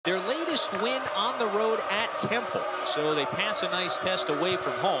Their latest win on the road at Temple. So they pass a nice test away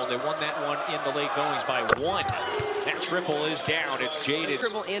from home. They won that one in the late goings by 1. That triple is down. It's Jaden.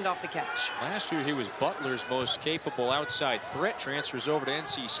 Dribble and off the catch. Last year he was Butler's most capable outside threat. Transfers over to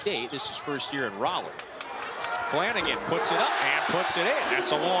NC State. This is first year in Raleigh. Flanagan puts it up and puts it in.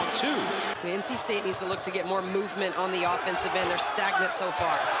 That's a long 2. NC State needs to look to get more movement on the offensive end. They're stagnant so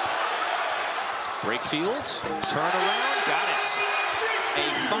far. Breakfield, turn around, got it. A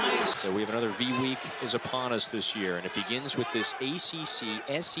fine. So we have another V week is upon us this year, and it begins with this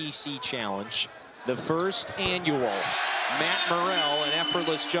ACC SEC challenge, the first annual. Matt Morrell, an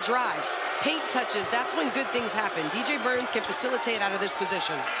effortless jump. Drives, paint touches, that's when good things happen. DJ Burns can facilitate out of this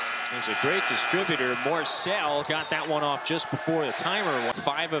position. He's a great distributor. Morcell got that one off just before the timer.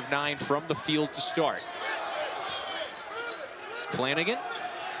 5 of 9 from the field to start. Flanagan,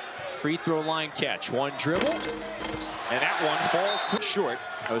 free throw line catch. One dribble, and that one falls too short.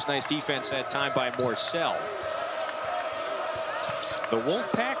 That was nice defense that time by Morcell. The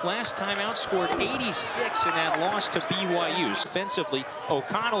Wolfpack last time outscored 86 in that loss to BYU. Offensively,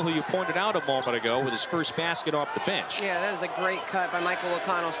 O'Connell, who you pointed out a moment ago, with his first basket off the bench. Yeah, that was a great cut by Michael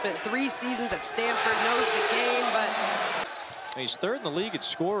O'Connell. Spent 3 seasons at Stanford, knows the game, but... He's 3rd in the league at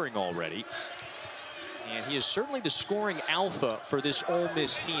scoring already. And he is certainly the scoring alpha for this Ole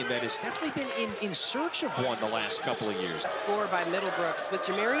Miss team that has definitely been in search of one the last couple of years. Score by Middlebrooks with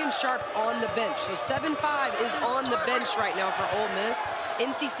Jamarian Sharp on the bench. So 7-5 is on the bench right now for Ole Miss.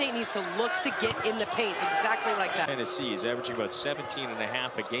 NC State needs to look to get in the paint exactly like that. Tennessee is averaging about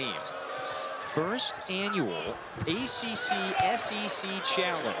 17.5 a game. First annual ACC SEC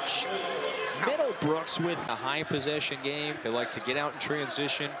challenge. Middlebrooks with a high possession game. They like to get out in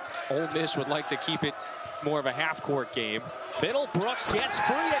transition. Ole Miss would like to keep it more of a half-court game. Middlebrooks gets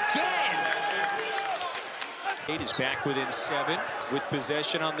free again. State is back within 7 with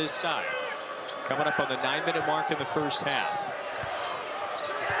possession on this side. Coming up on the 9-minute mark in the first half.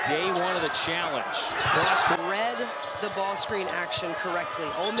 Day 1 of the challenge. Read the ball screen action correctly.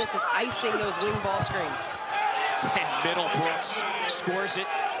 Ole Miss is icing those wing ball screens. And Middlebrooks scores it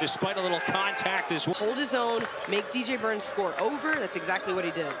despite a little contact as well. Hold his own, make DJ Burns score over. That's exactly what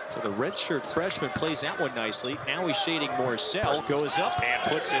he did. So the redshirt freshman plays that one nicely. Now he's shading Morcell, goes up and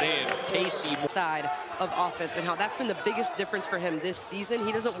puts it in. Casey side of offense and how that's been the biggest difference for him this season.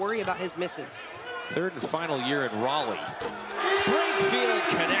 He doesn't worry about his misses. 3rd and final year in Raleigh. Breakfield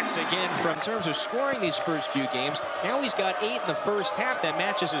connects again from in terms of scoring these first few games. Now he's got 8 in the first half. That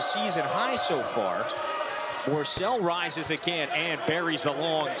matches his season high so far. Morcell rises again and buries the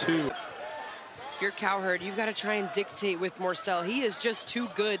long 2. If you're Cowherd, you've got to try and dictate with Morcell. He is just too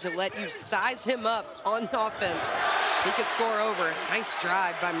good to let you size him up on offense. He could score over. Nice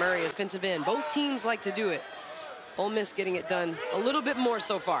drive by Murray, defensive end. Both teams like to do it. Ole Miss getting it done a little bit more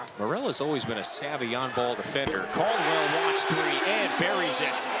so far. Morrell has always been a savvy on-ball defender. Caldwell wants 3 and buries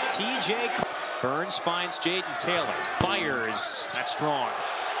it. TJ Burns finds Jaden Taylor. Fires. That's strong.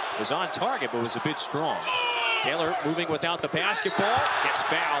 Was on target, but was a bit strong. Taylor moving without the basketball. Gets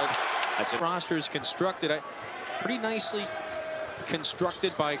fouled. That's a roster is constructed pretty nicely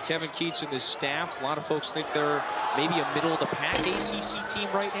constructed by Kevin Keatts and his staff. A lot of folks think they're maybe a middle-of-the-pack ACC team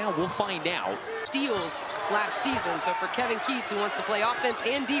right now. We'll find out. Steals last season, so for Kevin Keatts, who wants to play offense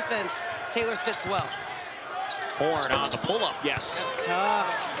and defense, Taylor fits well. Horn on the pull-up, yes. That's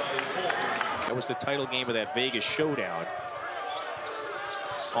tough. That was the title game of that Vegas showdown.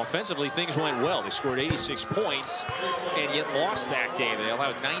 Offensively, things went well. They scored 86 points and yet lost that game. They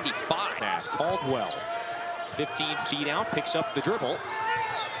allowed 95. Caldwell, 15 feet out, picks up the dribble.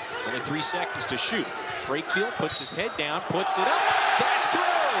 Only 3 seconds to shoot. Breakfield puts his head down, puts it up. That's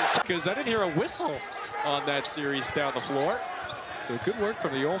through! Because I didn't hear a whistle on that series down the floor. So good work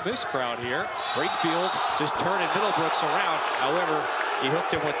from the Ole Miss crowd here. Breakfield just turning Middlebrooks around. However, he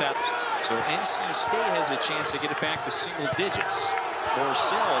hooked him with that. So NC State has a chance to get it back to single digits.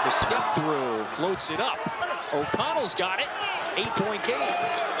 Morcell, the step through, floats it up. O'Connell's got it. 8-point game.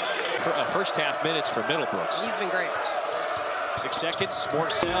 For first half minutes for Middlebrooks. He's been great. 6 seconds.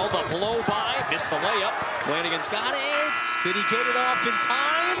 Morcell, the blow by, missed the layup. Flanagan's got it. Did he get it off in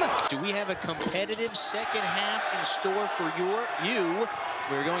time? Do we have a competitive second half in store for you?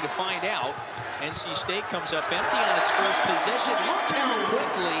 We're going to find out. NC State comes up empty on its first possession. Look how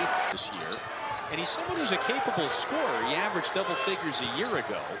quickly this year. And he's someone who's a capable scorer. He averaged double figures a year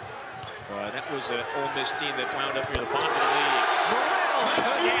ago. That was an Ole Miss team that wound up near the bottom of the league. Morrell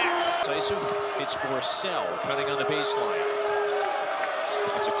connects. Decisive. It's Morcell cutting on the baseline.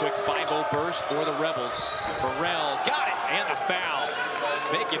 It's a quick 5-0 burst for the Rebels. Morrell got it, and a foul.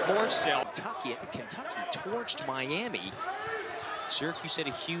 Make it Morcell. Kentucky torched Miami Syracuse had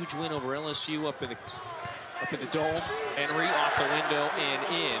a huge win over LSU up in the dome. Henry off the window and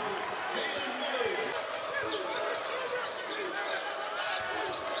in.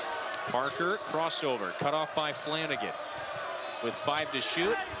 Parker, crossover, cut off by Flanagan. With 5 to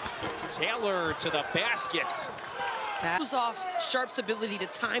shoot. Taylor to the basket. That was off Sharp's ability to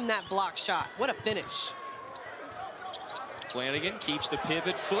time that block shot. What a finish. Flanagan keeps the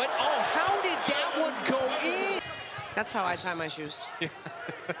pivot foot. Oh, how did that one go in? That's how I tie my shoes.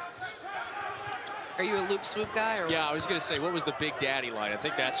 Are you a loop swoop guy? Or yeah, I was going to say, what was the Big Daddy line? I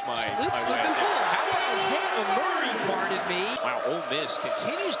think that's my loop swoop and pull. How about Murray, pardon me? Wow, Ole Miss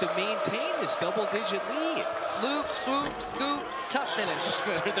continues to maintain this double-digit lead. Loop, swoop, scoop, tough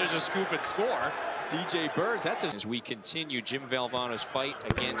finish. There's a scoop and score. DJ Burns, that's as we continue Jim Valvano's fight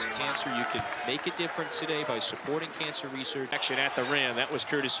against cancer. You can make a difference today by supporting cancer research. Action at the rim. That was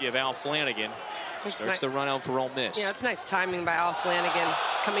courtesy of Al Flanagan. Starts the run out for Ole Miss. Yeah, that's nice timing by Al Flanagan.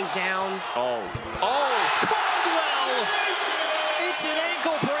 Coming down. Oh, Caldwell! It's an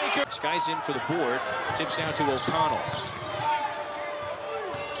ankle breaker. This guy's in for the board. Tips out to O'Connell.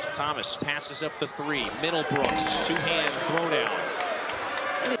 Thomas passes up the 3. Middlebrooks, two-hand throwdown.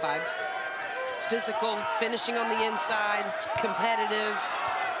 Vibes. Physical, finishing on the inside, competitive.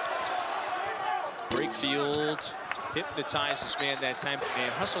 Brakefield hypnotized this man that time.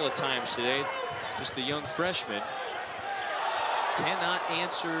 And hustle at times today. Just the young freshman cannot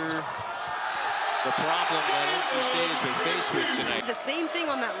answer the problem that NC State has been faced with tonight. The same thing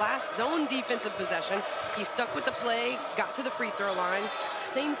on that last zone defensive possession. He stuck with the play, got to the free throw line.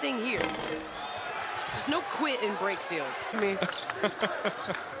 Same thing here. There's no quit in Brakefield.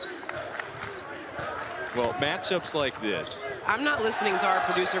 Well, matchups like this. I'm not listening to our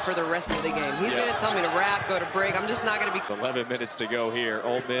producer for the rest of the game. He's going to tell me to wrap, go to break. I'm just not going to be. 11 minutes to go here.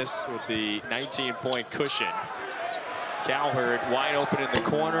 Ole Miss with the 19-point cushion. Cowherd wide open in the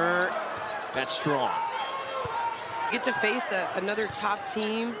corner. That's strong. Get to face another top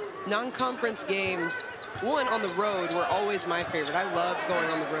team. Non-conference games, one on the road, were always my favorite. I love going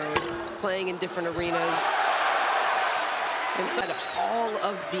on the road, playing in different arenas. Inside of all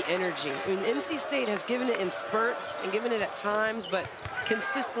of the energy. I mean, NC State has given it in spurts and given it at times, but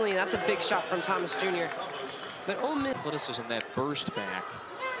consistently, that's a big shot from Thomas Jr. But Ole Miss. Athleticism, that burst back.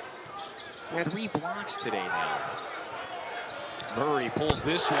 3 blocks today now. Murray pulls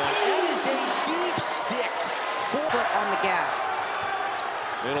this one. That is a deep stick. Foot on the gas.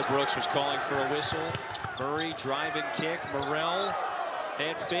 Middlebrooks was calling for a whistle. Murray, drive and kick. Morrell,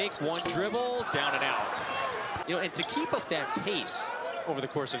 head fake, one dribble, down and out. You know, and to keep up that pace over the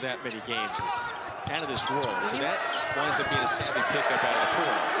course of that many games is out of this world. So that winds up being a savvy pickup out of the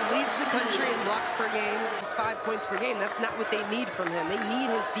court. Leads the country in blocks per game. Just 5 points per game. That's not what they need from him. They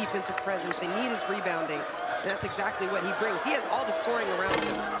need his defensive presence. They need his rebounding. And that's exactly what he brings. He has all the scoring around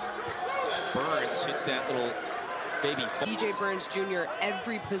him. Burns hits that little baby. DJ Burns Jr.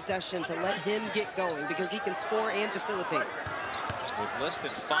 every possession to let him get going because he can score and facilitate. With less than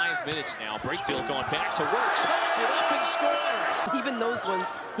 5 minutes now, Brakefield going back to work, tucks it up and scores. Even those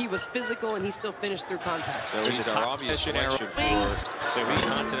ones, he was physical and he still finished through contact. So he's our obvious selection for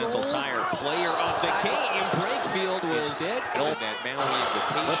Continental Tire Player of the Game. Brakefield was dead. That Maui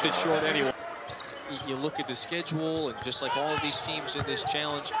invitation. Left it short anyway. You look at the schedule, and just like all of these teams in this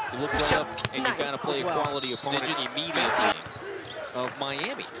challenge, you look right up and you've got to play a quality opponent immediately of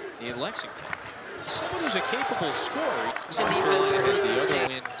Miami in Lexington. Someone who's a capable scorer. The other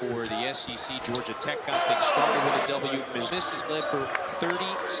win for the SEC. Georgia Tech got things started with a W. This has led for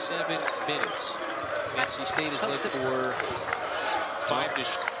 37 minutes. NC State has led for 5 to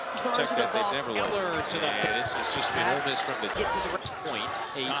check that they've never led. This has just been Ole Miss from the point.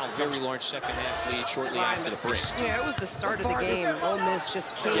 A very large second half lead shortly after the break. Yeah, it was the start of the game. Ole Miss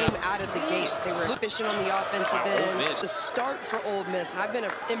just came out of the gates. They were efficient on the offensive end. The start for Ole Miss. I've been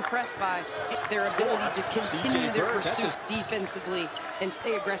impressed by their ability to continue their pursuit defensively and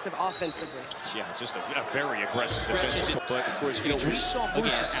stay aggressive offensively. Yeah, just a very aggressive defense. But of course, you know, we saw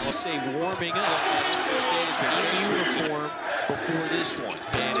Moses Alcé warming up. NC State has been in uniform before this one,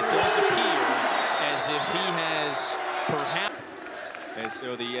 and it does appear as if he has perhaps. And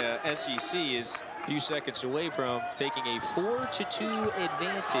so the SEC is a few seconds away from taking a 4-2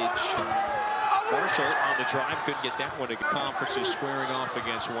 advantage. Marshall on the drive couldn't get that one. Conferences squaring off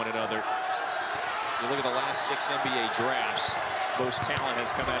against one another. You look at the last 6 NBA drafts. Most talent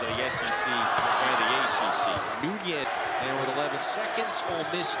has come out of the SEC and the ACC. Nunez, and with 11 seconds, Ole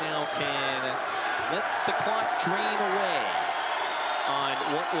Miss now can let the clock drain away. on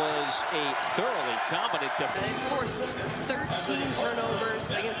what was a thoroughly dominant defense. They forced 13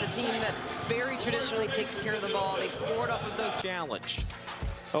 turnovers against a team that very traditionally takes care of the ball. They scored off of those. Challenged.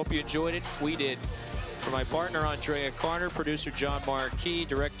 Hope you enjoyed it. We did. For my partner, Andrea Carter, producer John Marquis,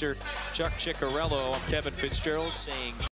 director Chuck Ciccarello, I'm Kevin Fitzgerald saying